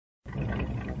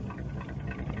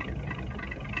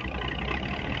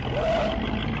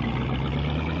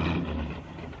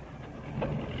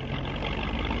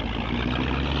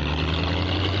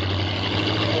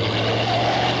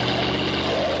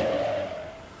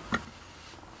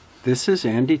This is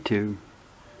Andy2.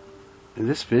 In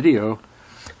this video,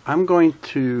 I'm going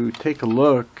to take a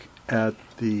look at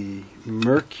the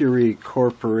Mercury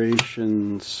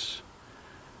Corporation's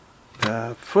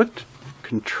foot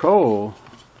control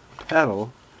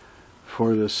pedal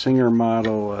for the Singer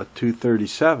Model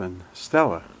 237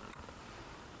 Stella.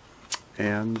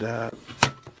 And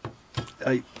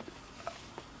I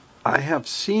have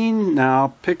seen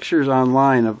now pictures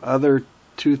online of other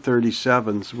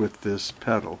 237s with this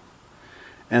pedal,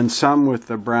 and some with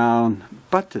the brown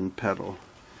button pedal.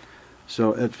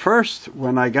 So at first,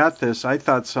 when I got this, I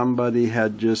thought somebody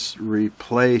had just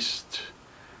replaced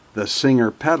the Singer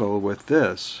pedal with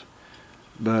this.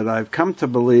 But I've come to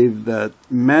believe that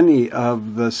many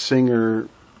of the Singer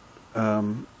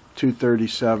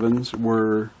 237s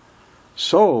were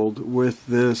sold with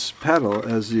this pedal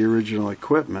as the original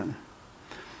equipment.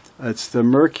 It's the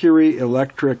Mercury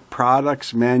Electric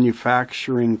Products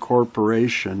Manufacturing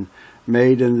Corporation,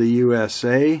 made in the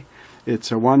USA.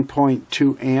 It's a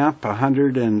 1.2 amp,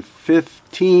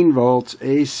 115 volts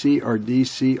AC or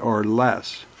DC or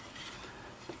less.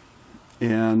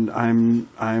 And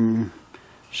I'm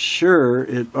sure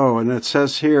it, and it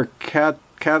says here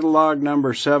catalog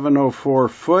number 704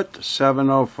 foot,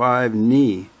 705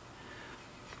 knee.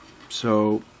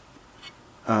 So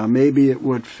maybe it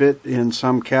would fit in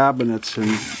some cabinets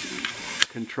and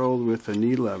controlled with a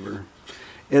knee lever.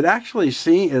 It actually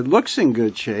it looks in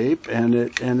good shape, and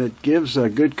it gives a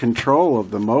good control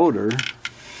of the motor.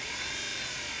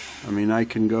 I mean, I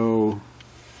can go,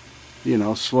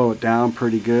 slow it down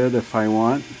pretty good if I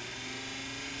want,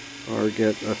 or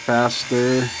get a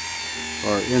faster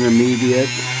or intermediate.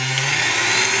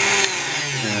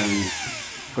 And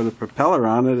put a propeller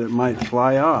on it, it might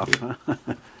fly off,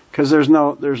 because there's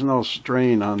no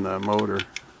strain on the motor.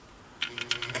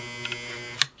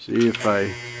 See, if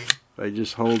I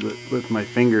just hold it with my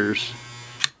fingers,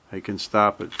 I can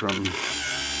stop it from.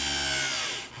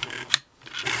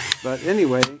 But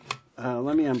anyway,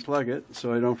 let me unplug it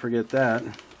so I don't forget that.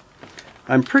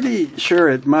 I'm pretty sure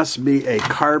it must be a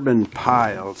carbon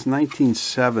pile. It's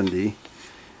 1970,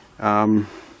 and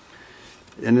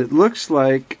it looks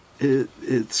like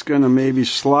it's going to maybe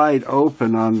slide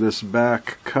open on this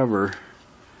back cover.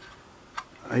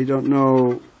 I don't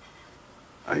know.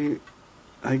 I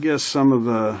guess some of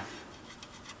the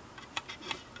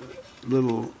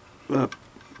little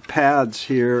pads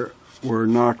here were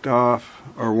knocked off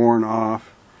or worn off.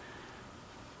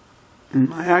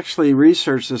 I actually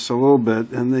researched this a little bit,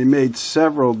 and they made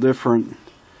several different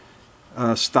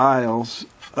styles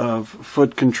of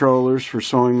foot controllers for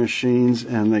sewing machines,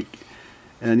 and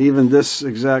even this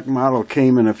exact model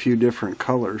came in a few different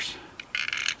colors.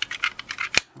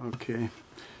 Okay,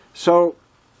 so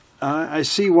I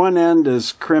see one end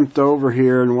is crimped over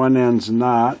here and one end's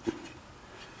not.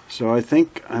 So I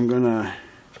think I'm going to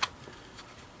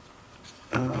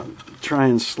try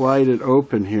and slide it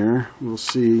open here. We'll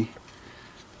see.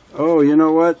 Oh, you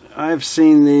know what? I've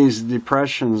seen these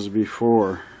depressions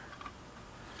before.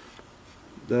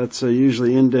 That's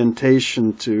usually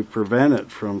indentation to prevent it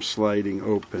from sliding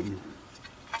open.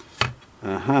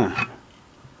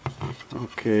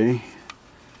 Okay.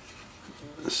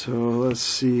 So let's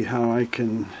see how I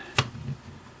can,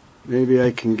 maybe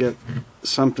I can get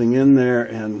something in there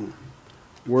and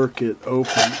work it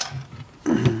open.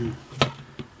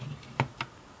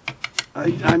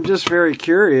 I'm just very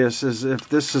curious as if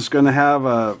this is going to have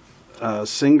a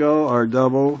single or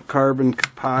double carbon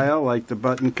pile like the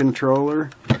button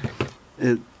controller.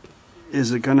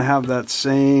 Is it going to have that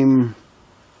same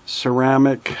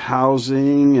ceramic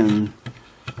housing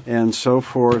and so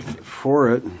forth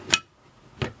for it?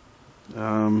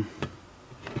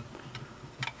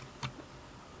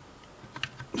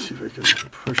 See if I can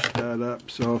push that up.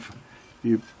 So if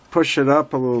you push it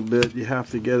up a little bit, you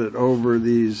have to get it over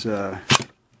these there.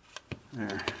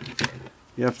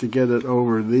 You have to get it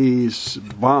over these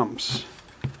bumps,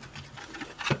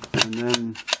 and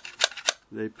then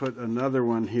they put another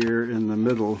one here in the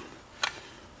middle.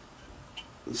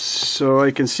 So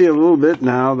I can see a little bit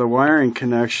now the wiring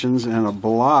connections and a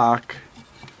block.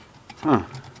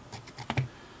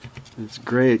 It's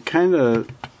great.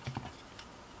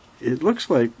 It looks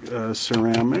like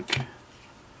ceramic.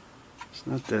 It's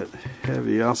not that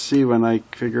heavy. I'll see when I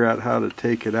figure out how to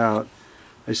take it out.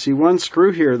 I see one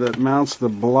screw here that mounts the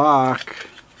block.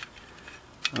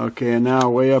 Okay, and now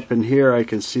way up in here I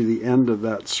can see the end of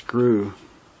that screw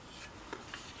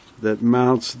that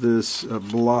mounts this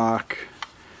block.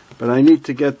 But I need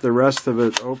to get the rest of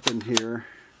it open here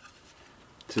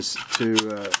to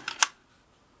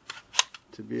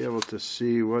be able to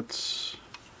see what's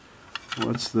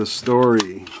the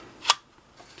story.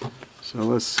 So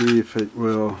let's see if it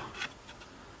will.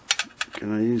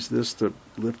 Can I use this to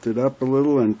lift it up a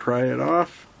little and pry it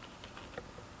off?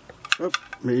 Oh,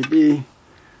 maybe.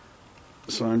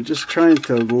 So I'm just trying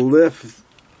to lift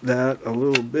that a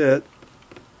little bit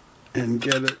and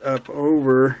get it up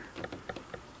over.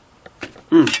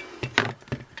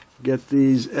 Get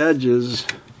these edges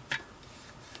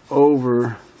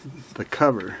over the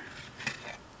cover.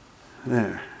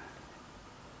 There.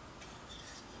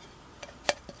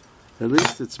 At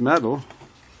least it's metal.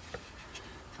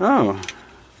 Oh,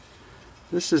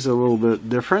 this is a little bit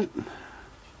different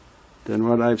than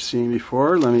what I've seen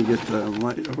before. Let me get the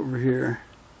light over here.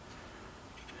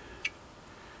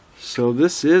 So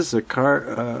this is a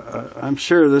I'm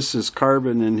sure this is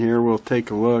carbon in here. We'll take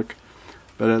a look,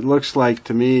 but it looks like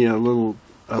to me a little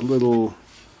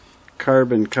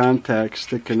carbon contact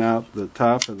sticking out the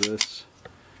top of this.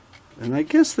 And I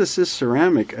guess this is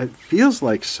ceramic. It feels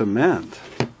like cement.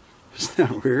 Isn't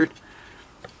that weird?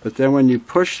 But then when you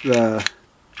push the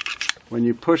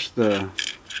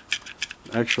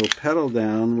actual pedal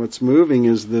down, what's moving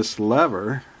is this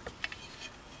lever.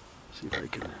 See if I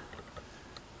can.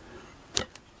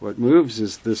 What moves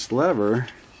is this lever,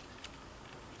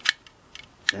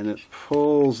 and it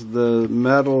pulls the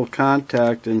metal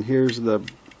contact, and here's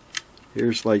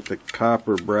like the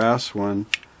copper brass one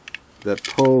that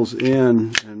pulls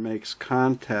in and makes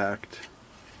contact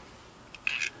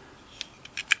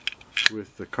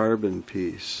with the carbon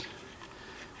piece.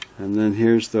 And then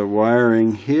here's the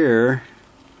wiring here.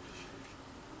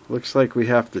 Looks like we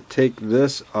have to take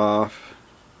this off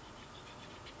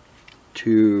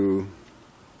to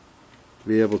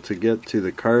be able to get to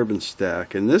the carbon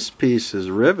stack, and this piece is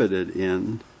riveted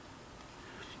in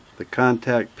the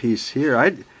contact piece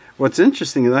here. What's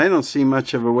interesting is I don't see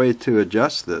much of a way to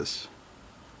adjust this,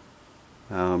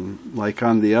 like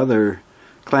on the other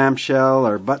clamshell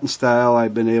or button style.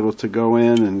 I've been able to go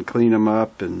in and clean them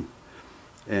up and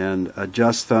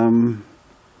adjust them,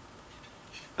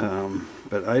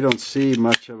 but I don't see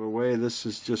much of a way. This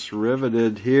is just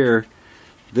riveted here.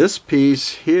 This piece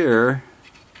here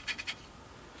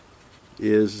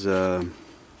is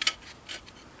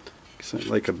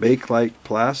like a bake-like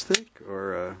plastic,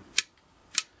 or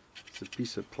it's a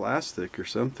piece of plastic or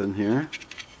something here.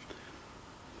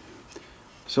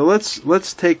 So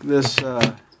let's take this.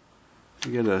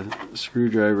 Get a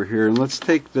screwdriver here, and let's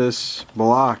take this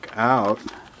block out,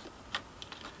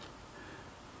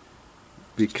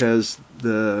 because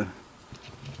the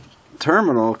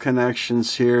terminal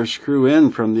connections here screw in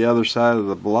from the other side of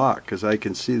the block, because I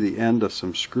can see the end of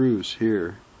some screws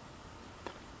here,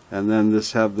 and then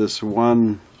this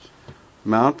one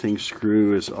mounting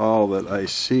screw is all that I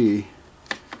see.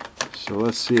 So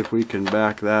let's see if we can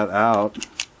back that out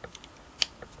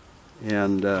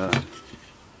and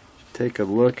take a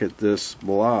look at this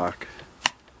block.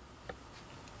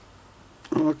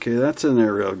 Okay, that's in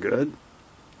there real good.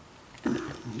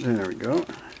 There we go.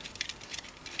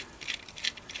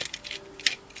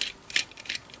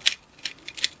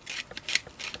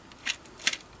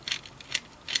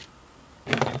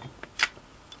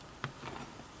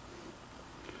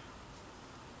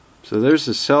 So there's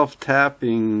a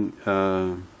self-tapping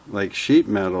like sheet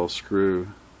metal screw.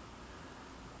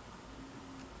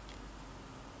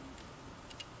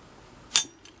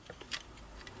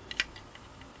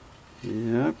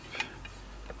 Yep.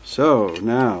 So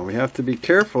now we have to be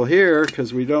careful here,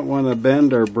 because we don't want to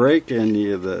bend or break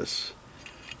any of this.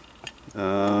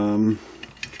 Let's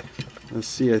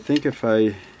see, I think if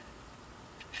I,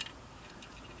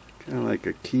 kind of like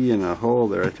a key in a hole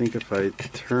there, I think if I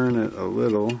turn it a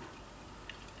little,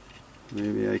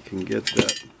 maybe I can get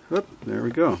that. Oop, there we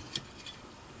go.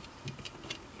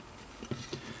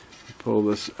 Pull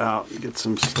this out and get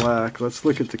some slack. Let's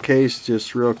look at the case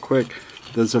just real quick.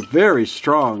 There's a very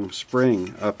strong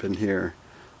spring up in here,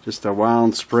 just a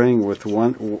wound spring with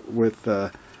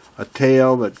a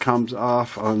tail that comes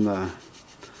off on the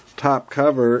top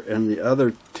cover, and the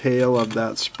other tail of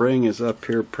that spring is up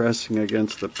here pressing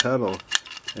against the pedal,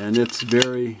 and it's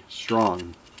very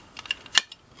strong.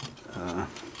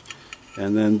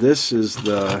 And then this is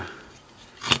the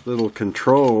little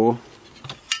control.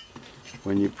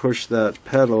 When you push that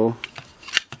pedal,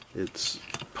 it's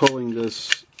pulling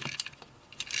this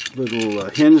little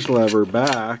hinge lever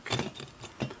back,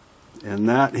 and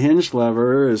that hinge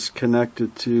lever is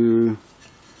connected to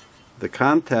the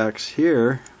contacts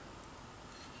here.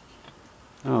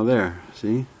 Oh, there,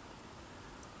 see?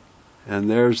 And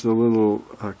there's the little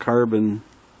carbon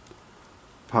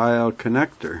pile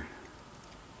connector.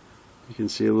 You can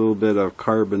see a little bit of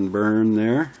carbon burn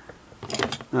there.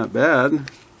 Not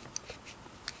bad.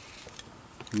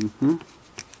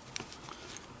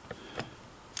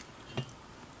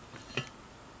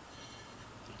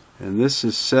 And this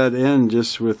is set in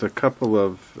just with a couple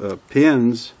of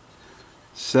pins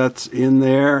sets in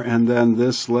there, and then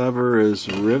this lever is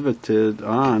riveted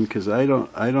on, because I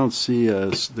don't see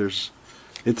it's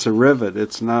a rivet,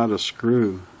 it's not a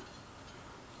screw.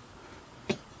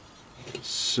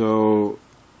 So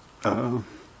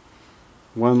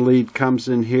one lead comes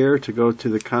in here to go to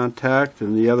the contact,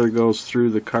 and the other goes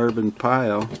through the carbon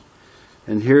pile.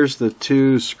 And here's the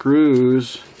two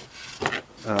screws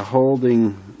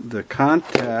holding the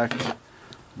contact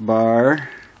bar.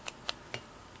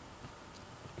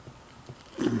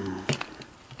 And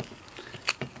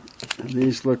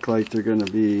these look like they're going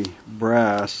to be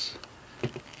brass.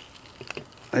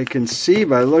 I can see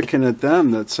by looking at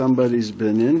them that somebody's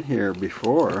been in here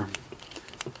before,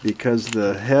 because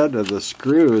the head of the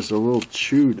screw is a little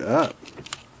chewed up.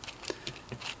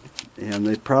 And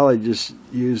they probably just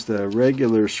used a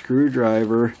regular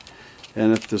screwdriver,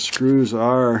 and if the screws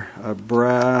are a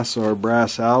brass or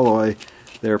brass alloy,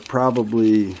 they're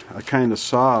probably kind of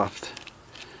soft.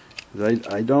 I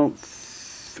don't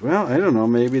know,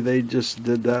 maybe they just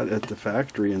did that at the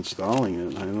factory installing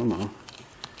it, I don't know.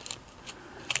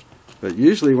 But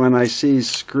usually when I see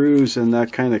screws in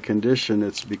that kind of condition,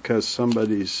 it's because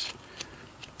somebody's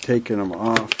taken them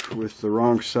off with the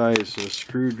wrong size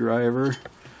screwdriver.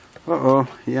 Uh-oh,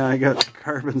 yeah, I got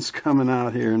carbons coming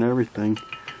out here and everything.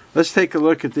 Let's take a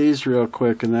look at these real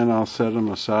quick, and then I'll set them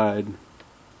aside.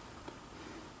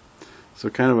 So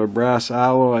kind of a brass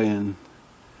alloy, and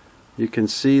you can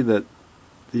see that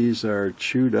these are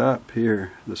chewed up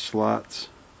here, the slots.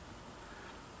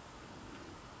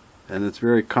 And it's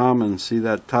very common. See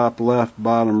that top left,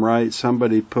 bottom right,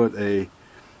 somebody put a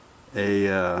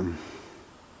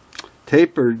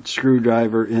tapered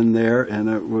screwdriver in there, and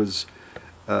it was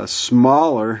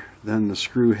smaller than the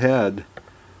screw head,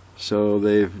 so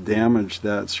they've damaged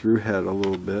that screw head a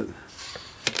little bit.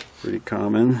 Pretty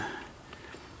common.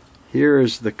 Here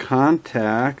is the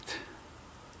contact,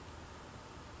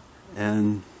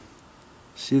 and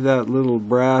see that little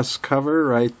brass cover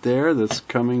right there that's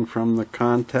coming from the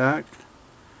contact?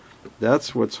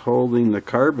 That's what's holding the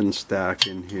carbon stack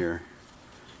in here,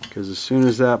 because as soon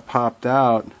as that popped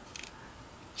out,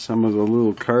 some of the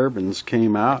little carbons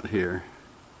came out here.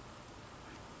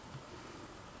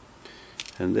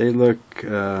 And they look,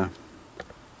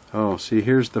 oh, see,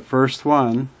 here's the first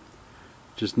one,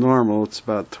 just normal. It's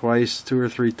about twice, 2 or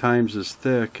 3 times as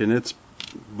thick, and it's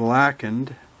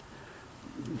blackened.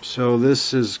 So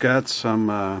this has got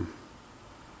some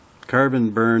carbon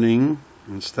burning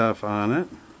and stuff on it.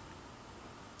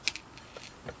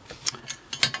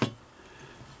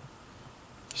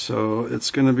 So it's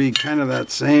going to be kind of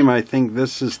that same. I think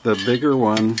this is the bigger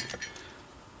one.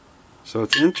 So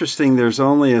it's interesting, there's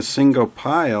only a single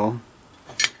pile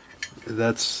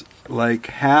that's like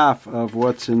half of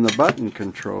what's in the button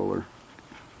controller.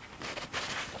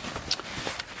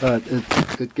 But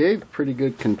it gave pretty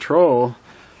good control,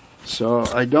 so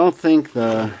I don't think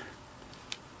the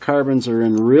carbons are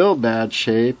in real bad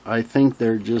shape. I think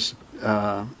they're just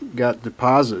got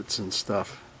deposits and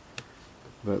stuff.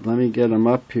 But let me get them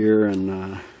up here,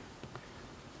 and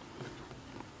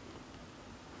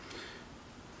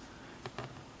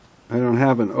I don't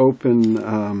have an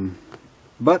open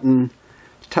button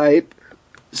type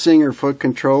Singer foot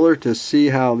controller to see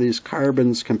how these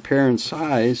carbons compare in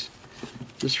size.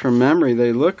 Just from memory,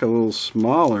 they look a little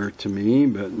smaller to me,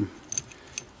 but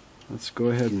let's go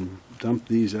ahead and dump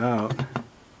these out.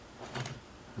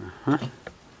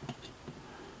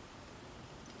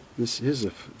 This is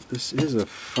a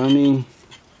funny.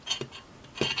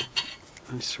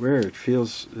 I swear it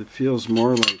feels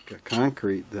more like a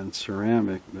concrete than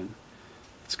ceramic, but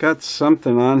it's got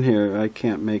something on here. I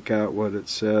can't make out what it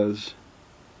says.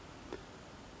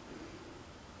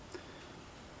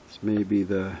 It's maybe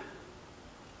the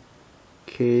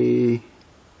KCL,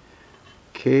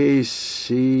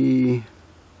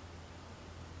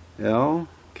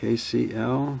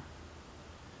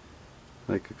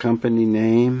 like a company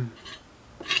name.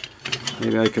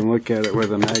 Maybe I can look at it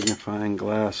with a magnifying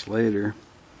glass later.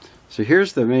 So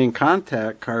here's the main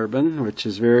contact carbon, which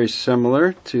is very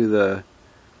similar to the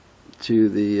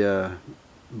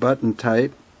button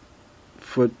type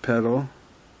foot pedal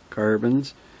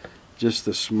carbons, just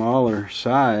the smaller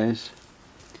size.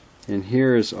 And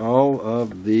here is all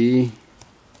of the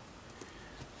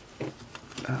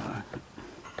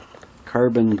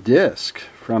carbon disc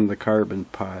from the carbon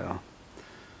pile.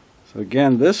 So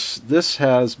again, this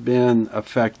has been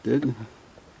affected.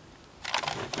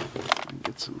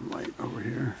 Get some light over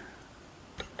here.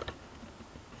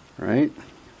 Right?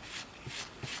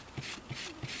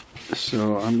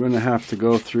 So I'm going to have to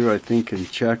go through, I think, and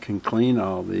check and clean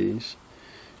all these.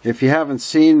 If you haven't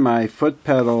seen my foot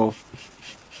pedal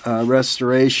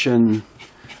restoration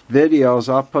videos,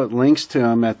 I'll put links to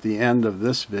them at the end of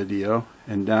this video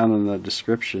and down in the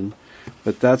description.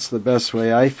 But that's the best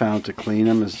way I found to clean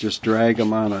them, is just drag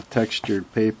them on a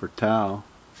textured paper towel.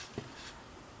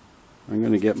 I'm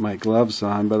going to get my gloves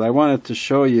on, but I wanted to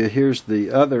show you, here's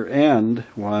the other end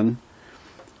one,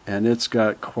 and it's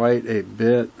got quite a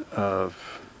bit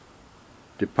of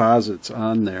deposits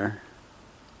on there.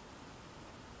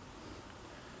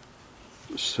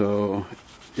 So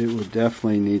it would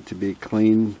definitely need to be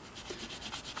cleaned,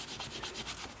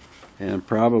 and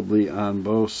probably on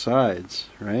both sides,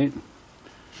 right?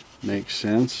 Makes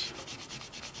sense.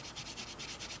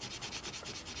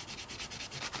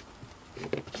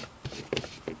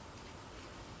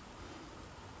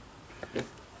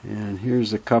 And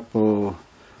here's a couple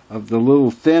of the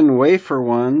little thin wafer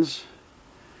ones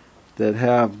that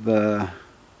have the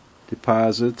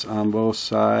deposits on both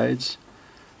sides.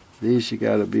 These you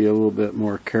got to be a little bit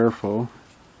more careful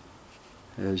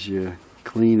as you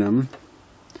clean them.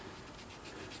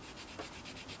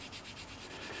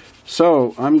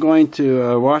 So I'm going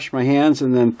to wash my hands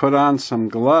and then put on some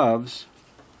gloves,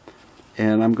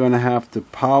 and I'm going to have to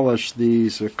polish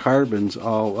these carbons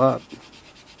all up,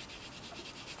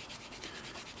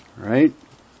 right?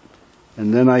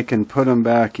 And then I can put them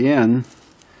back in.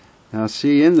 Now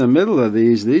see, in the middle of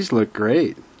these look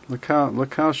great. Look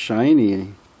how shiny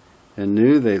and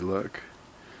new they look.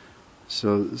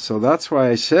 So that's why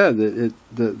I said that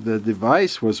the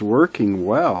device was working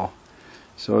well.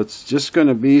 So it's just going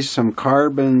to be some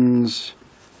carbons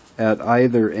at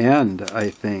either end, I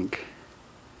think.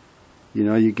 You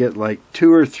know, you get like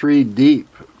 2 or 3 deep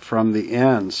from the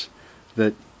ends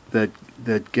that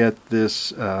get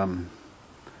this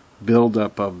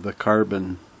buildup of the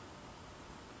carbon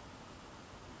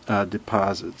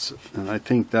deposits, and I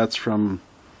think that's from,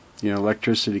 you know,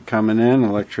 electricity coming in,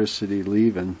 electricity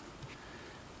leaving.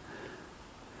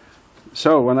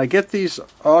 So when I get these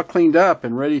all cleaned up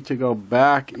and ready to go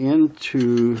back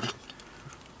into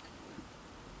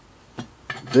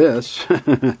this,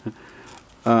 then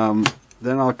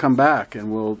I'll come back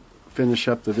and we'll finish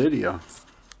up the video.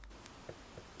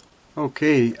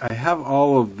 Okay, I have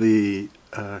all of the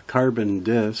carbon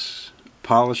discs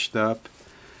polished up,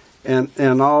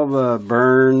 and all the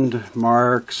burned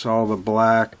marks, all the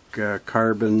black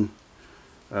carbon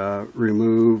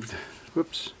removed.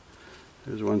 Whoops,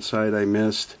 there's one side I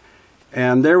missed.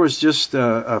 And there was just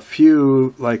a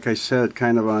few, like I said,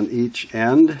 kind of on each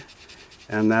end,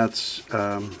 and that's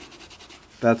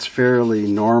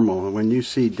fairly normal. When you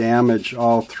see damage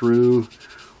all through,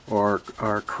 or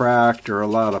cracked, or a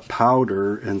lot of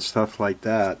powder and stuff like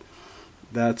that,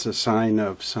 that's a sign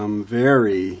of some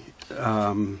very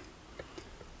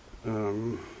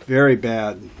very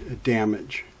bad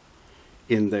damage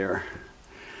in there.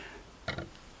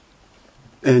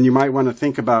 And you might want to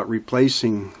think about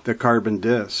replacing the carbon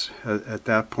discs at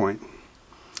that point.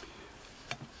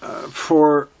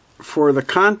 For the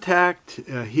contact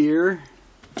here,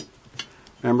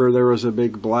 remember there was a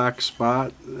big black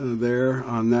spot there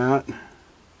on that.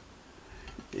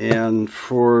 And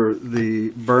for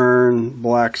the burn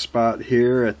black spot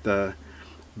here at the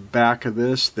back of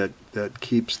this that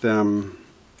keeps them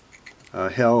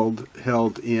held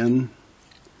in,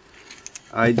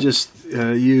 I just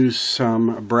used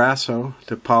some Brasso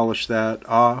to polish that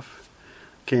off.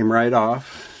 Came right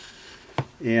off.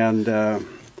 And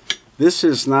this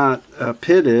is not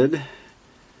pitted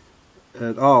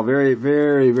at all. Very,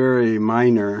 very, very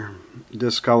minor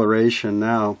discoloration.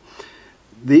 Now,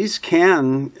 these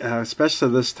can,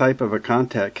 especially this type of a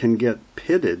contact, can get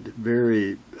pitted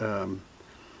very,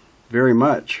 very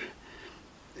much.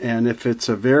 And if it's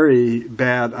a very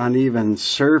bad uneven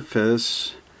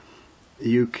surface,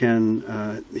 you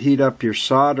can heat up your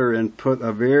solder and put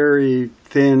a very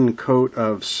thin coat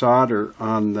of solder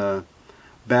on the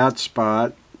bad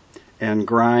spot and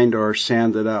grind or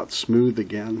sand it out smooth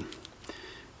again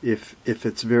if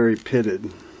it's very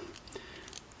pitted.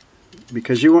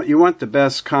 Because you want the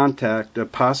best contact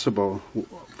possible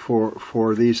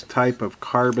for these type of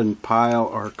carbon pile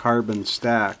or carbon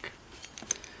stack.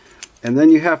 And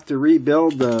then you have to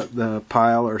rebuild the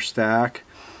pile or stack,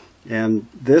 and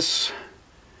this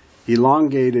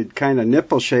elongated kind of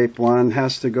nipple shaped one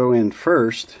has to go in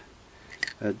first.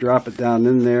 Drop it down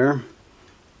in there,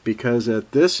 because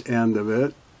at this end of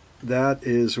it, that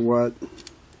is what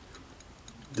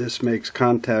this makes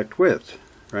contact with,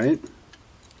 right?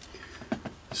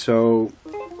 So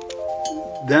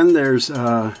then there's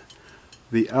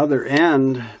The other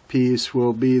end piece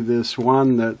will be this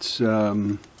one that's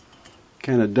kind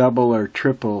of double or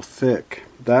triple thick.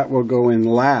 That will go in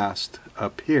last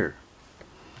up here.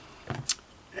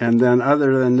 And then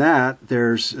other than that,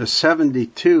 there's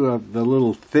 72 of the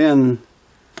little thin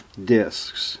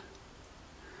discs.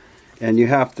 And you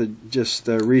have to just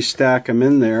restack them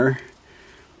in there.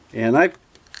 And I've,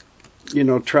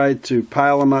 tried to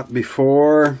pile them up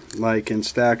before, like in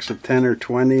stacks of 10 or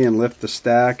 20, and lift the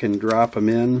stack and drop them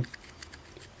in.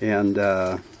 And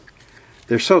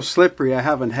they're so slippery, I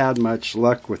haven't had much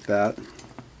luck with that.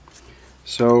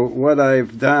 So what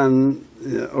I've done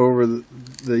over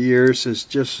the years is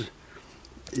just,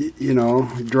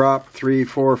 drop 3,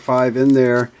 4, 5 in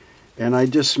there, and I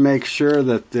just make sure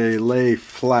that they lay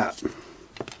flat.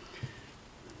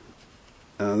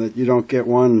 That you don't get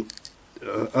one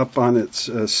up on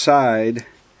its side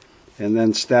and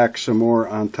then stack some more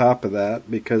on top of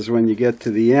that, because when you get to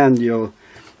the end you'll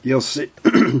see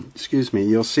excuse me,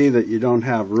 you'll see that you don't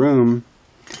have room.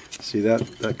 See,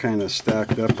 that kind of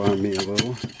stacked up on me a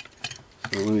little.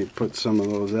 So let me put some of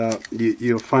those out.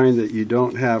 You'll find that you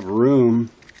don't have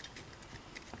room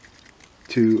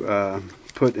to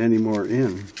put any more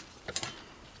in.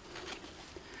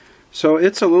 So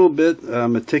it's a little bit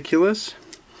meticulous.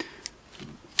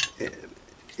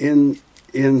 In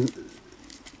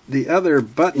the other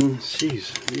button,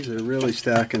 geez, these are really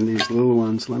stacking, these little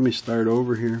ones. Let me start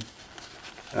over here.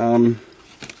 In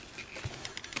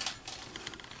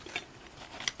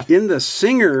the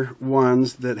Singer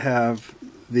ones that have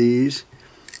these,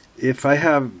 if I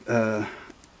have a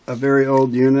very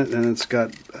old unit and it's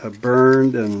got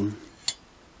burned and,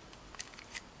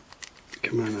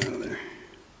 come on out of there,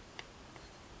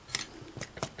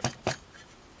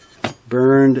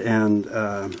 burned and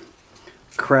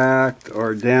cracked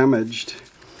or damaged,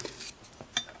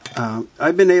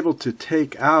 I've been able to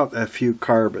take out a few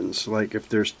carbons, like if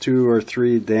there's 2 or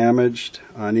 3 damaged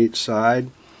on each side,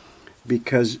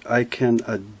 because I can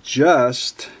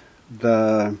adjust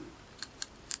the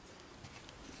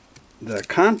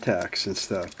contacts and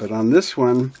stuff. But on this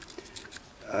one,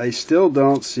 I still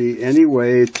don't see any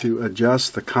way to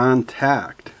adjust the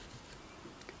contact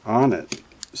on it.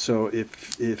 So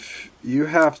if you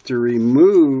have to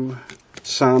remove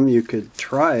some, you could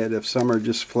try it. If some are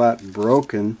just flat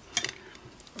broken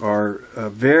or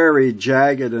very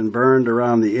jagged and burned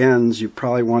around the ends, you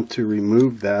probably want to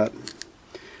remove that.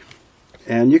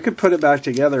 And you could put it back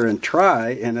together and try,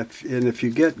 and if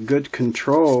you get good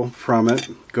control from it,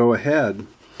 go ahead.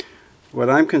 What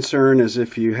I'm concerned is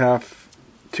if you have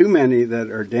too many that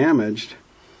are damaged,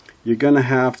 you're going to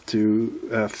have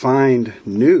to find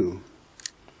new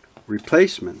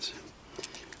replacements.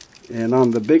 And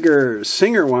on the bigger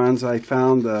Singer ones, I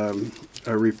found a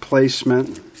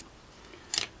replacement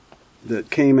that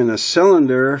came in a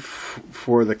cylinder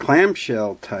for the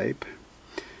clamshell type.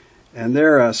 And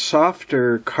they're a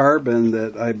softer carbon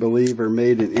that I believe are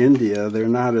made in India. They're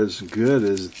not as good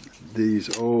as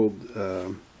these old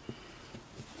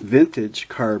vintage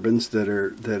carbons that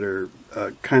are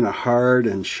kind of hard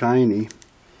and shiny.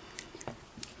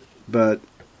 But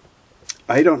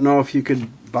I don't know if you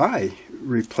could buy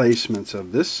replacements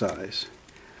of this size.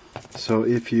 So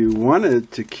if you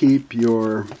wanted to keep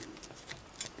your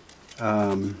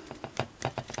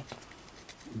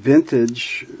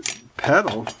vintage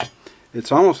pedal, it's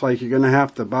almost like you're going to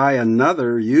have to buy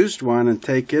another used one and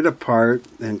take it apart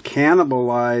and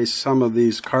cannibalize some of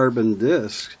these carbon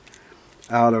discs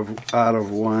out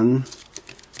of one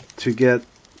to get,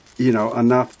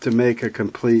 enough to make a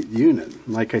complete unit.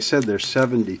 Like I said, there's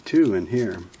 72 in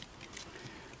here.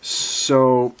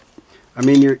 So, I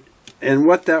mean, and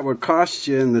what that would cost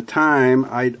you in the time,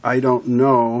 I don't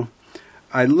know.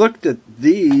 I looked at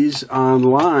these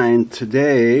online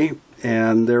today,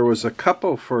 and there was a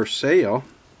couple for sale,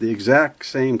 the exact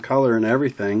same color and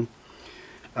everything,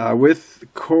 with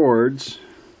cords,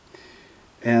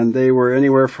 and they were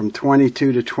anywhere from $22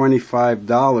 to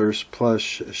 $25 plus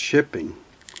shipping.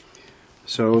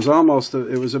 So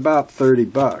it was about 30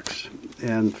 bucks,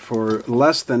 and for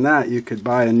less than that you could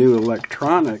buy a new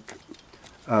electronic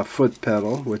foot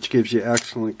pedal, which gives you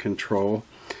excellent control.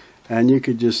 And you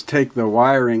could just take the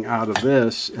wiring out of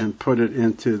this and put it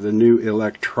into the new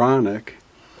electronic.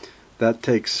 That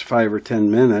takes 5 or 10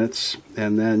 minutes,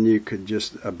 and then you could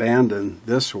just abandon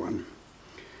this one,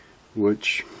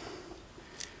 which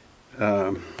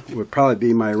would probably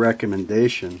be my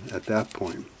recommendation at that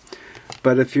point.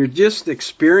 But if you're just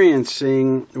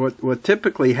experiencing what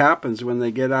typically happens when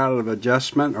they get out of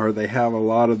adjustment, or they have a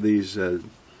lot of these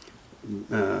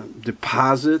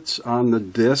deposits on the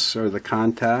discs or the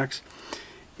contacts,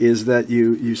 is that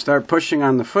you start pushing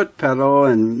on the foot pedal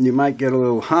and you might get a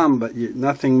little hum, but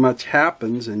nothing much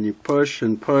happens, and you push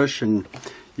and push and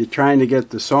you're trying to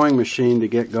get the sewing machine to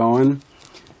get going,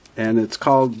 and it's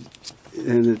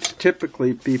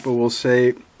typically, people will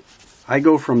say, I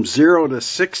go from 0 to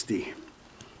 60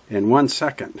 in 1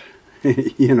 second,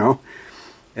 you know,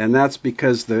 and that's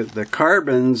because the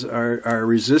carbons are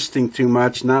resisting too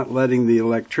much, not letting the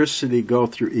electricity go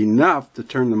through enough to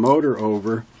turn the motor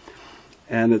over.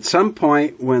 And at some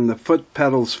point, when the foot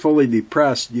pedal's fully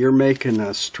depressed, you're making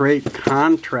a straight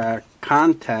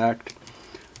contact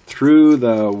through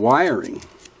the wiring,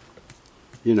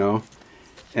 you know,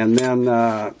 and then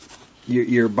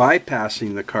you're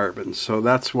bypassing the carbons. So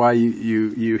that's why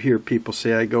you hear people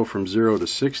say, I go from 0 to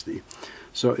 60.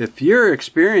 So if you're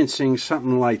experiencing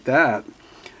something like that,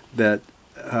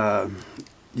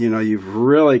 you know, you've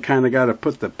really kind of got to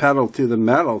put the pedal to the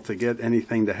metal to get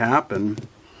anything to happen.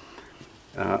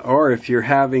 Or if you're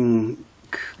having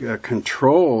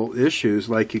control issues,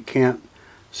 like you can't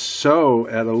sew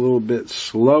at a little bit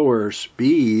slower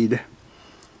speed,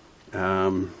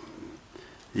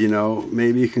 you know,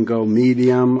 maybe you can go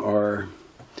medium or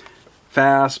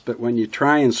fast, but when you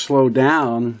try and slow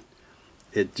down,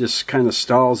 it just kind of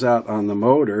stalls out on the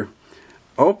motor.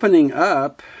 Opening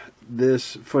up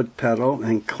this foot pedal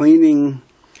and cleaning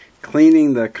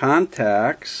the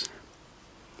contacts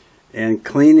and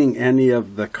cleaning any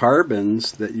of the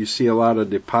carbons that you see a lot of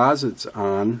deposits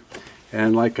on.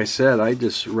 And like I said, I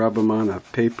just rub them on a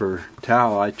paper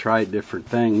towel. I tried different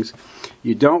things.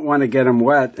 You don't want to get them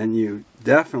wet, and you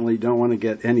definitely don't want to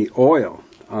get any oil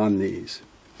on these.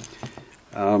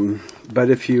 But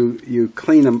if you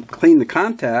clean the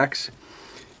contacts,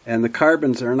 and the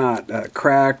carbons are not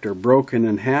cracked or broken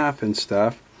in half and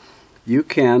stuff, you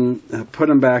can put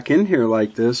them back in here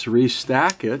like this,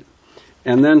 restack it,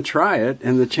 and then try it,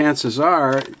 and the chances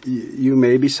are you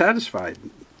may be satisfied.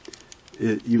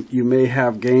 You may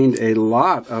have gained a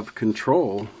lot of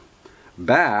control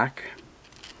back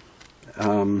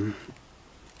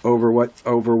over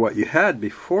what you had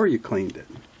before you cleaned it,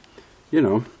 you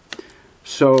know.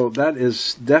 So that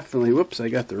is definitely, whoops, I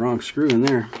got the wrong screw in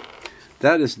there.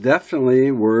 That is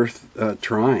definitely worth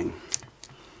trying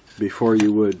before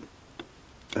you would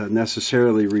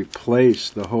necessarily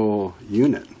replace the whole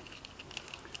unit.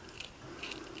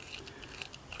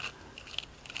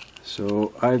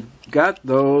 So I've got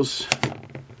those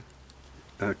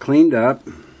cleaned up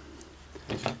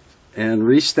and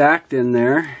restacked in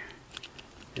there,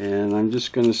 and I'm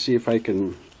just going to see if I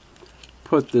can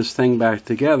put this thing back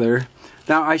together.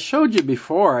 Now, I showed you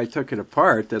before I took it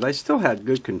apart that I still had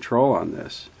good control on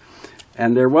this,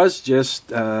 and there was just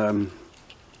kind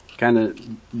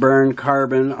of burned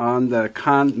carbon on the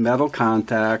metal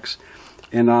contacts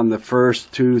and on the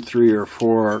first 2, 3, or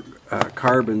 4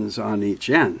 carbons on each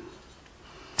end.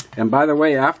 And by the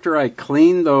way, after I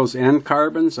cleaned those end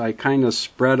carbons, I kind of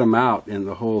spread them out in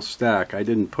the whole stack. I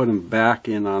didn't put them back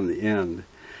in on the end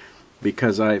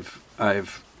because I've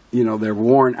you know, they're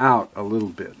worn out a little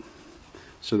bit.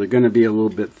 So they're going to be a little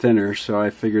bit thinner. So I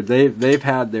figured they've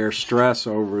had their stress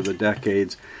over the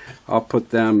decades. I'll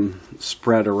put them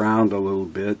spread around a little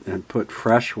bit and put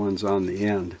fresh ones on the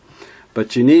end.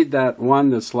 But you need that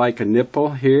one that's like a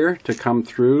nipple here to come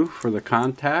through for the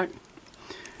contact.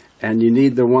 And you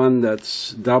need the one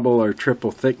that's double or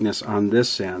triple thickness on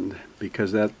this end,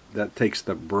 because that takes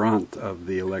the brunt of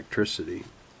the electricity.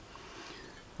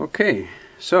 Okay,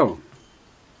 so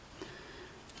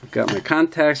I've got my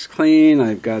contacts clean,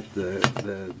 I've got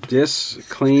the discs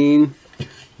clean.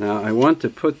 Now I want to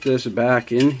put this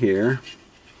back in here,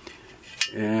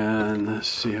 and let's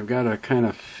see, I've got to kind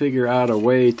of figure out a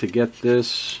way to get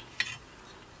this,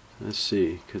 let's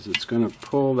see, because it's going to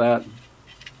pull that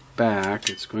back.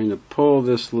 It's going to pull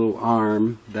this little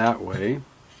arm that way,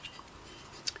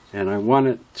 and I want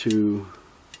it to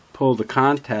pull the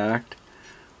contact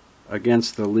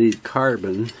against the lead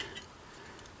carbon.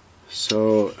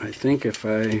 So I think if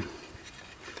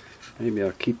maybe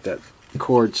I'll keep that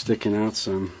cord sticking out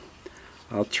some.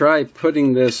 I'll try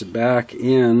putting this back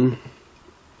in.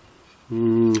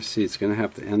 Let's see, it's going to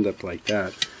have to end up like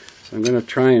that. So I'm going to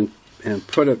try and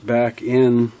put it back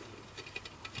in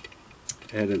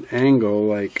at an angle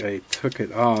like I took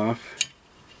it off,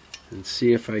 and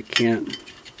see if I can't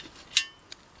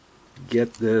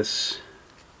get this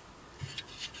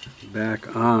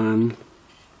back on.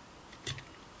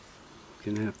 I'm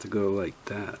gonna have to go like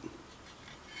that,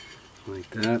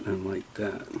 and like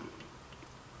that.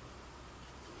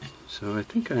 So I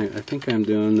think I'm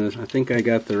doing this. I think I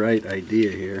got the right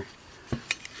idea here.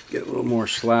 Get a little more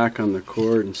slack on the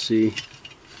cord and see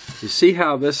You see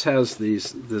how this has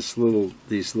these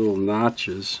little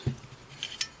notches.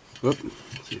 Whoop,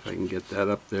 see if I can get that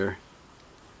up there.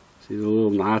 See the little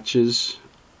notches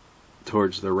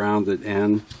towards the rounded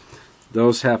end?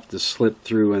 Those have to slip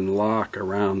through and lock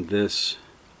around this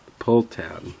pull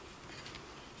tab.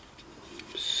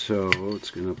 So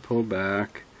it's going to pull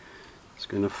back, it's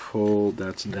going to fold,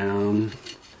 that's down.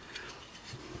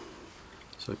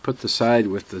 So I put the side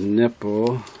with the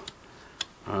nipple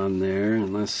on there,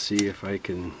 and let's see if I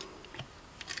can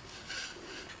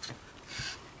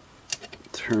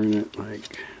turn it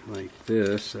like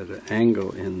this at an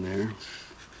angle in there.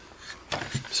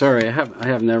 Sorry, I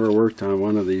have never worked on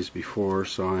one of these before,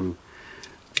 so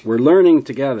we're learning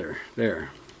together. There.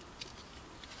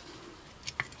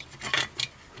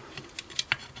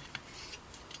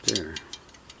 There.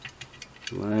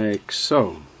 Like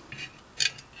so.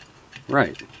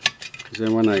 Right. Because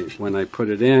then when I put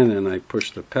it in and I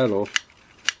push the pedal,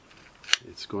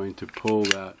 it's going to pull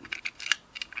that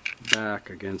back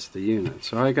against the unit.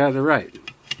 So I got it right.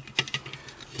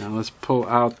 Now let's pull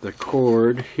out the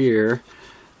cord here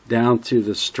down to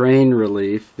the strain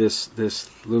relief, this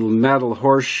little metal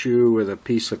horseshoe with a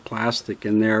piece of plastic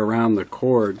in there around the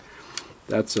cord.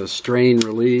 That's a strain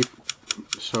relief,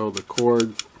 so the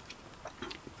cord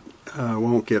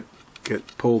won't get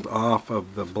pulled off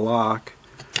of the block.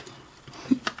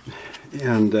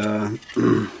 And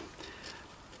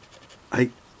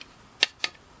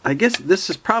I guess this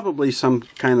is probably some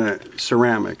kind of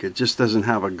ceramic. It just doesn't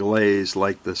have a glaze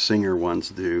like the Singer ones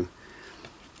do.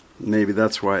 Maybe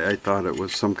that's why I thought it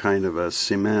was some kind of a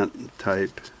cement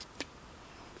type,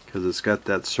 because it's got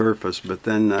that surface. But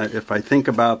then if I think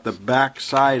about the back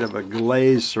side of a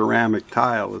glazed ceramic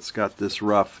tile, it's got this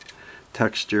rough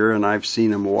texture, and I've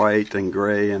seen them white and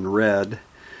gray and red.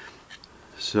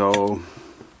 So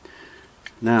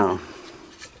now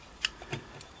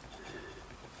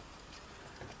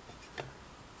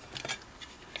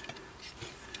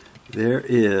there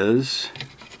is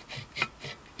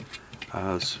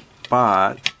a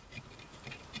spot.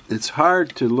 It's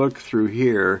hard to look through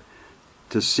here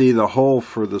to see the hole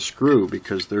for the screw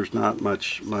because there's not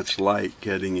much light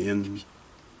getting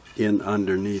in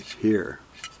underneath here.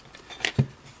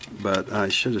 But I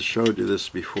should have showed you this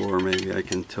before. Maybe I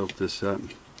can tilt this up.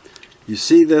 You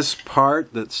see this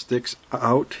part that sticks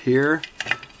out here?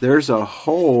 There's a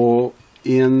hole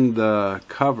in the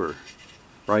cover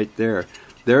right there.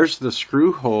 There's the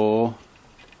screw hole.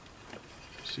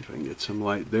 Let's see if I can get some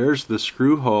light. There's the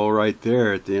screw hole right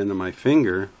there at the end of my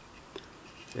finger.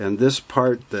 And this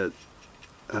part that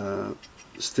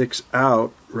sticks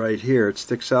out right here, it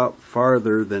sticks out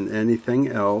farther than anything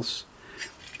else.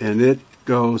 And it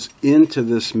goes into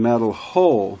this metal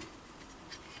hole.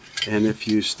 And if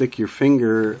you stick your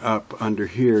finger up under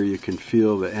here, you can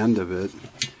feel the end of it.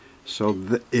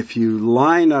 So if you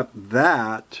line up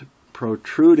that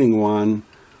protruding one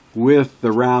with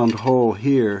the round hole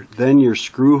here, then your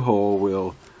screw hole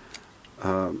will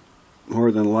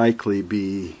more than likely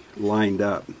be lined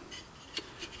up.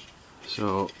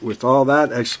 So with all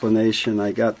that explanation,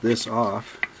 I got this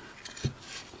off.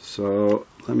 So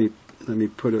let me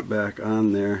put it back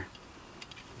on there.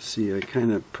 See, I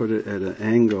kind of put it at an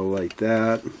angle like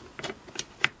that.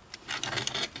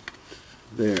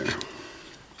 There.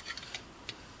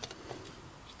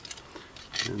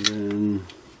 And then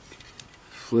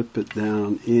flip it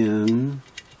down in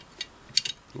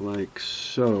like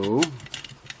so.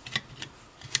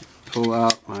 Pull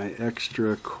out my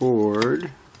extra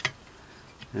cord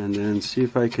and then see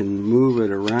if I can move it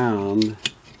around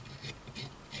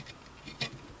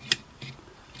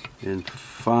and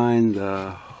find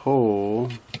the hole.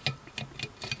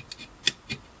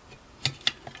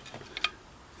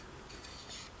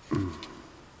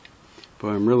 But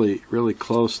I'm really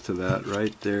close to that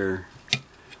right there.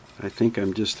 I think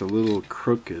I'm just a little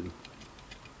crooked.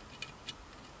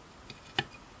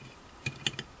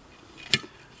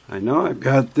 I know I've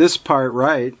got this part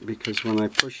right because when I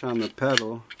push on the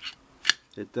pedal,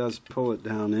 it does pull it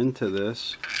down into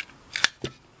this.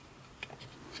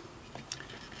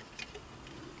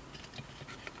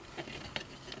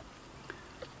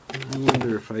 I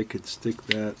wonder if I could stick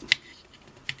that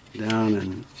down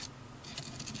and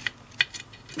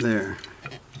there.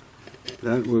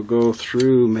 That will go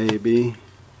through maybe.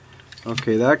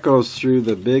 Okay, that goes through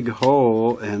the big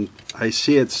hole, and I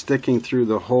see it sticking through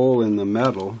the hole in the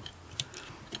metal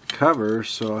cover,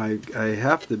 so I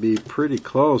have to be pretty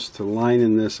close to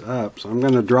lining this up. So I'm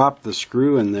going to drop the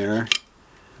screw in there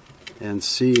and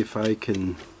see if I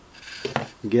can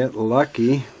get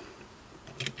lucky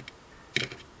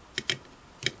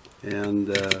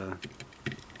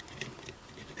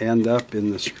end up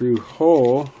in the screw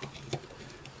hole,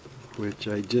 which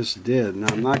I just did.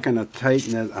 Now I'm not going to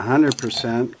tighten it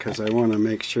 100% because I want to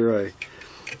make sure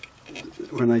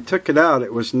when I took it out,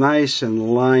 it was nice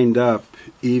and lined up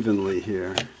evenly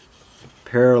here,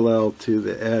 parallel to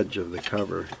the edge of the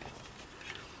cover.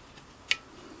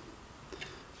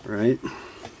 Right?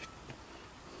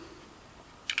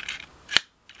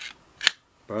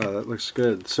 Wow, that looks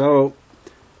good. So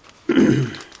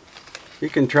you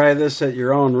can try this at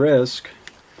your own risk.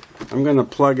 I'm going to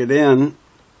plug it in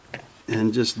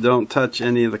and just don't touch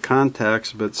any of the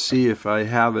contacts, but see if I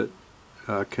have it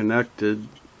connected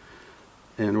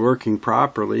and working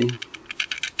properly.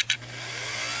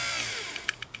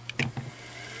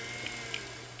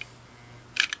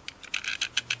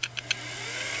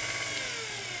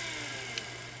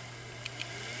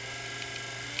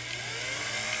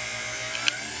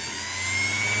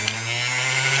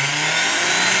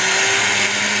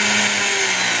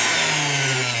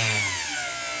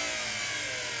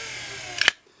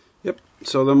 Yep,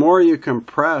 so the more you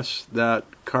compress that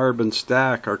carbon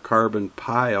stack or carbon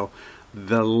pile,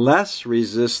 the less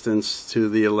resistance to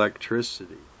the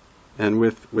electricity. And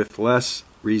with less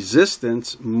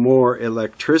resistance, more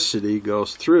electricity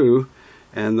goes through,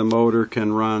 and the motor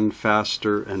can run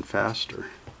faster and faster.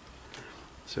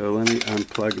 So let me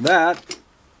unplug that,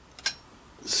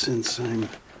 since I'm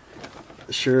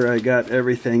sure I got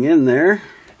everything in there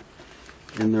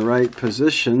in the right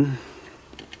position.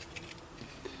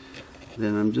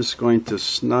 Then I'm just going to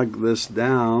snug this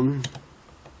down.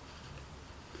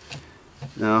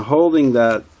 Now, holding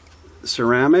that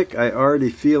ceramic, I already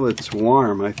feel it's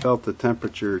warm. I felt the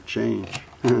temperature change.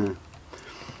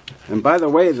 And by the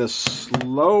way, the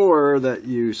slower that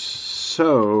you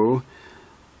sew,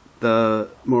 the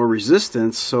more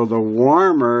resistance, so the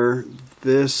warmer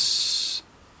this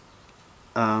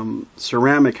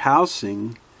ceramic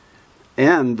housing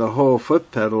and the whole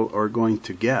foot pedal are going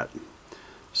to get.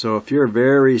 So if you're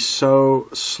very slow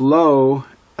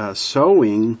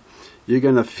sewing, you're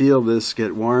going to feel this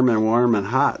get warm and warm and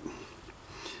hot.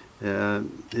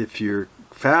 If you're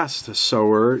fast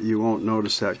sewer, you won't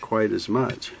notice that quite as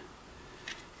much.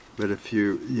 But if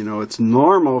you know, it's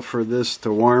normal for this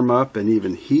to warm up and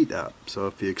even heat up. So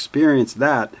if you experience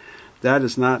that, that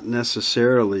is not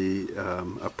necessarily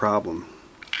a problem.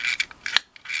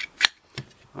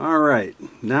 All right,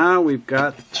 now we've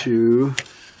got to.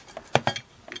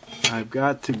 I've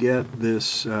got to get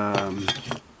this. Let's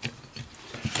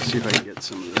see if I can get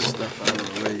some of this stuff out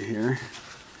of the way here.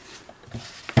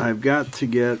 I've got to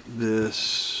get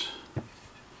this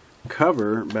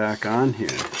cover back on here.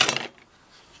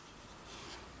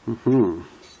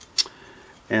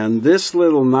 And this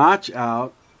little notch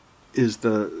out is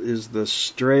the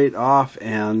straight off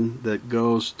end that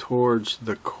goes towards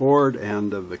the cord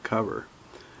end of the cover.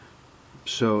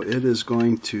 So it is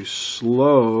going to slide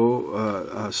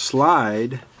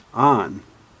on.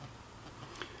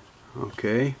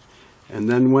 Okay, and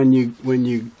then when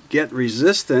you get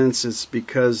resistance, it's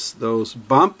because those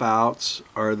bump outs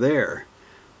are there,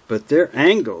 but they're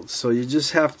angled, so you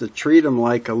just have to treat them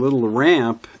like a little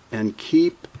ramp and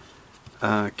keep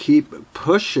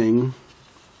pushing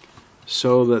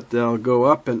so that they'll go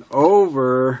up and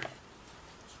over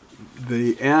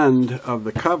the end of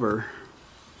the cover,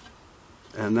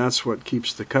 and that's what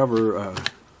keeps the cover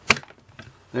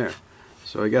there.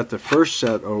 So I got the first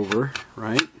set over,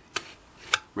 right?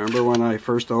 Remember when I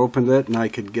first opened it and I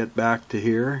could get back to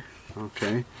here?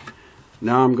 Okay.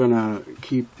 Now I'm going to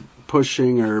keep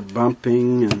pushing or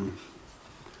bumping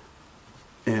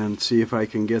and see if I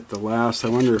can get the last. I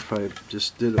wonder if I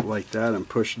just did it like that and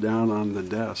pushed down on the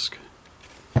desk.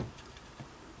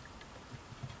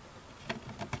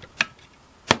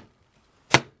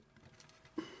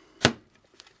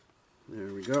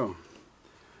 There we go.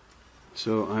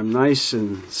 So I'm nice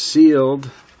and sealed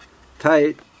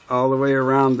tight all the way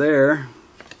around there.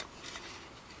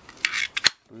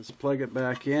 Let's plug it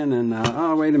back in, and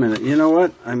oh, wait a minute. You know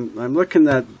what? I'm looking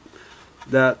at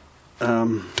that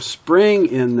spring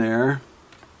in there.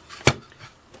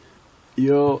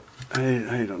 I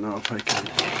don't know if I can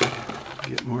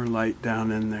get more light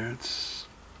down in there. It's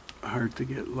hard to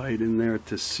get light in there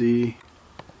to see.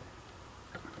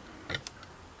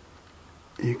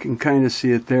 You can kind of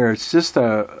see it there. It's just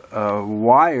a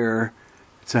wire.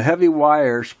 It's a heavy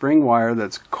wire, spring wire,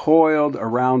 that's coiled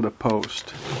around a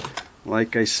post,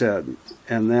 like I said.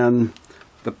 And then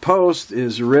the post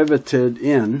is riveted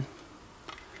in,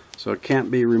 so it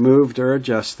can't be removed or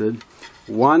adjusted.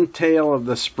 One tail of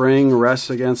the spring rests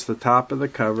against the top of the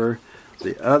cover.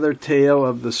 The other tail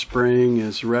of the spring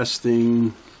is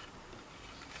resting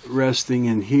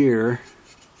in here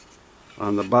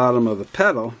on the bottom of the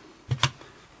pedal,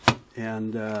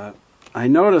 and I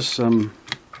noticed some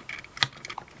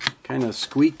kind of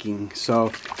squeaking, so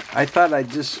I thought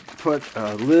I'd just put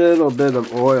a little bit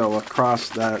of oil across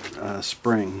that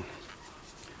spring,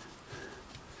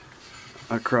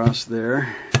 across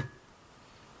there,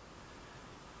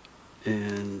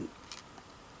 and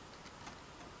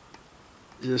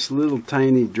just little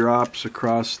tiny drops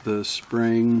across the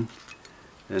spring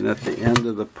and at the end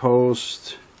of the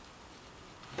post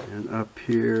and up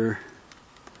here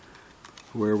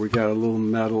where we got a little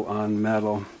metal on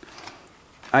metal.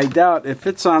 I doubt if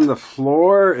it's on the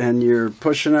floor and you're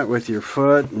pushing it with your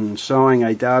foot and sewing,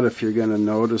 I doubt if you're going to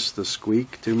notice the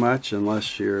squeak too much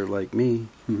unless you're like me.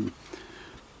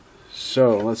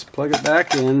 So let's plug it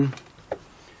back in.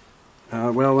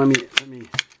 Well, let me.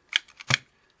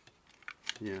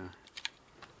 Yeah.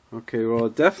 Okay, well,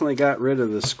 it definitely got rid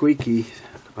of the squeaky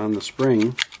on the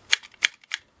spring.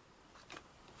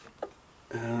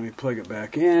 Let me plug it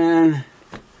back in,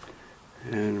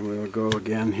 and we'll go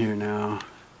again here now.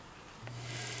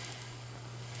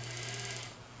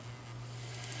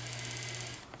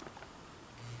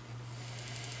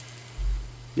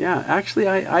 Yeah, actually,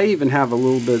 I even have a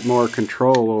little bit more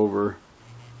control over.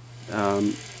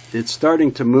 It's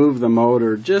starting to move the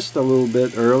motor just a little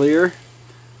bit earlier,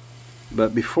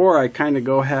 but before I kind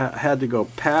of had to go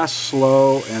past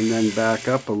slow and then back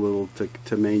up a little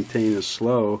to maintain a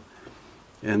slow.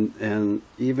 And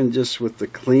even just with the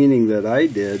cleaning that I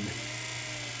did,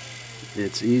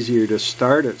 it's easier to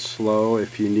start it slow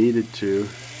if you needed to.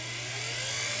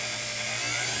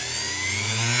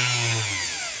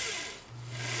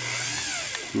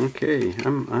 Okay,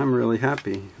 I'm really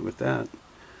happy with that.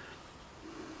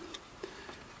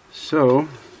 So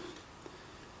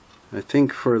I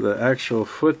think for the actual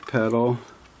foot pedal,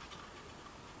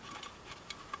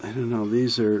 I don't know,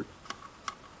 these are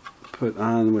put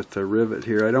on with the rivet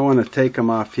here. I don't want to take them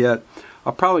off yet.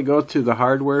 I'll probably go to the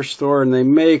hardware store, and they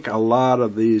make a lot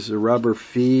of these rubber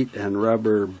feet and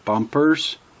rubber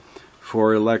bumpers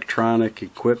for electronic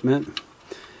equipment.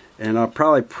 And I'll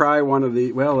probably pry one of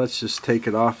the, well, let's just take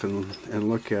it off and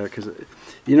look at it, because,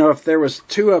 you know, if there was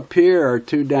two up here or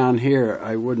two down here,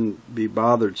 I wouldn't be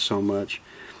bothered so much.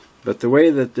 But the way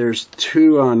that there's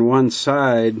two on one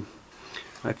side,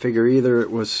 I figure either it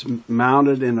was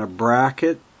mounted in a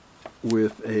bracket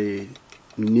with a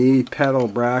knee pedal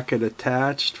bracket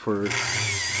attached for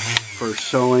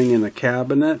sewing in a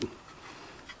cabinet.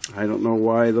 I don't know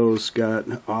why those got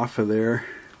off of there.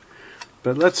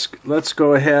 But let's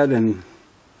go ahead and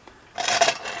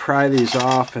pry these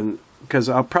off, and because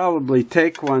I'll probably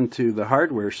take one to the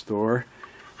hardware store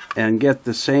and get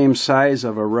the same size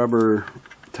of a rubber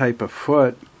type of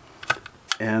foot,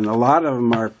 and a lot of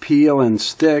them are peel and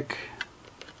stick,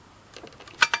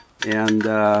 and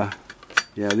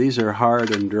yeah, these are hard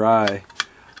and dry.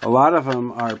 A lot of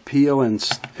them are peel and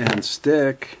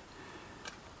stick.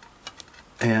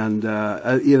 And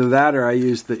either that or I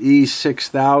use the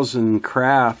E6000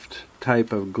 craft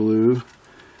type of glue,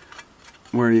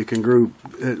 where you can glue.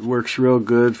 It works real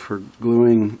good for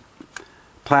gluing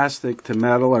plastic to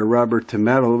metal or rubber to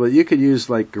metal, but you could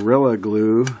use like Gorilla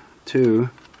Glue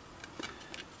too.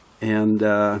 And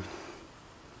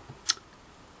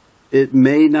it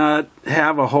may not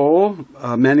have a hole.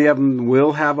 Many of them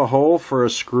will have a hole for a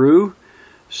screw.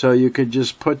 So you could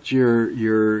just put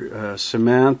your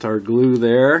cement or glue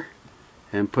there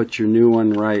and put your new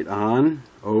one right on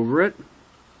over it.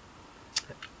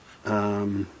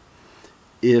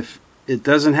 If it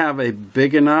doesn't have a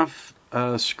big enough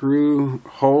screw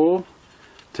hole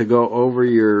to go over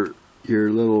your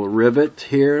little rivet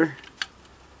here,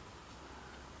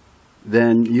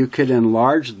 then you could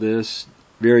enlarge this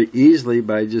very easily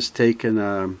by just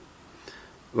taking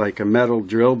like a metal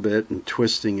drill bit and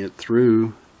twisting it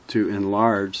through to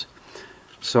enlarge.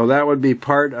 So that would be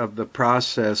part of the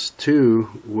process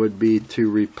too, would be to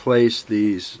replace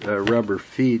these rubber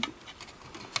feet.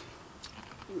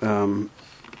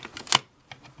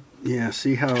 Yeah,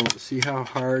 see how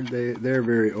hard they're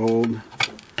very old.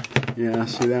 Yeah,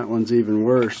 see, that one's even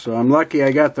worse. So I'm lucky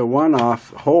I got the one off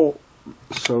whole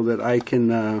so that I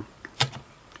can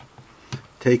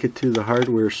take it to the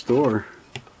hardware store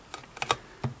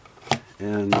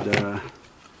and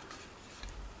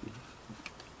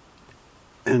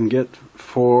get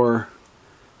four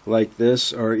like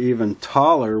this, or even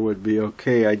taller would be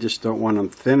okay. I just don't want them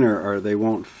thinner or they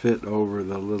won't fit over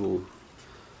the little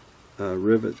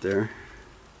rivet there,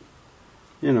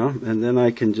 you know. And then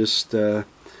I can just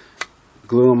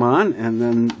glue them on, and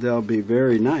then they'll be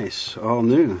very nice, all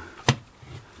new.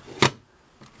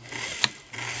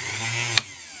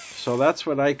 So that's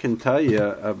what I can tell you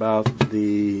about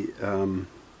the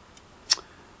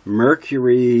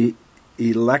Mercury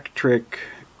Electric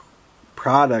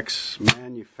Products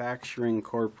Manufacturing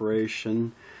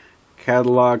Corporation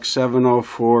catalog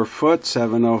 704 foot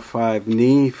 705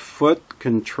 knee foot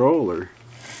controller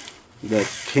that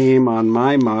came on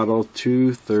my model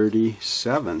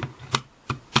 237.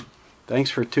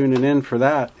 Thanks for tuning in for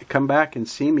that. Come back and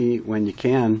see me when you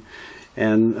can.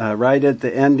 And right at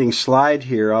the ending slide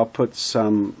here, I'll put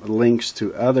some links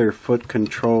to other foot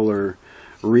controller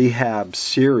rehab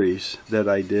series that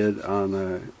I did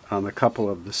on a couple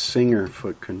of the Singer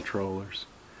foot controllers.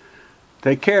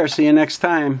 Take care. See you next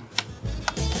time.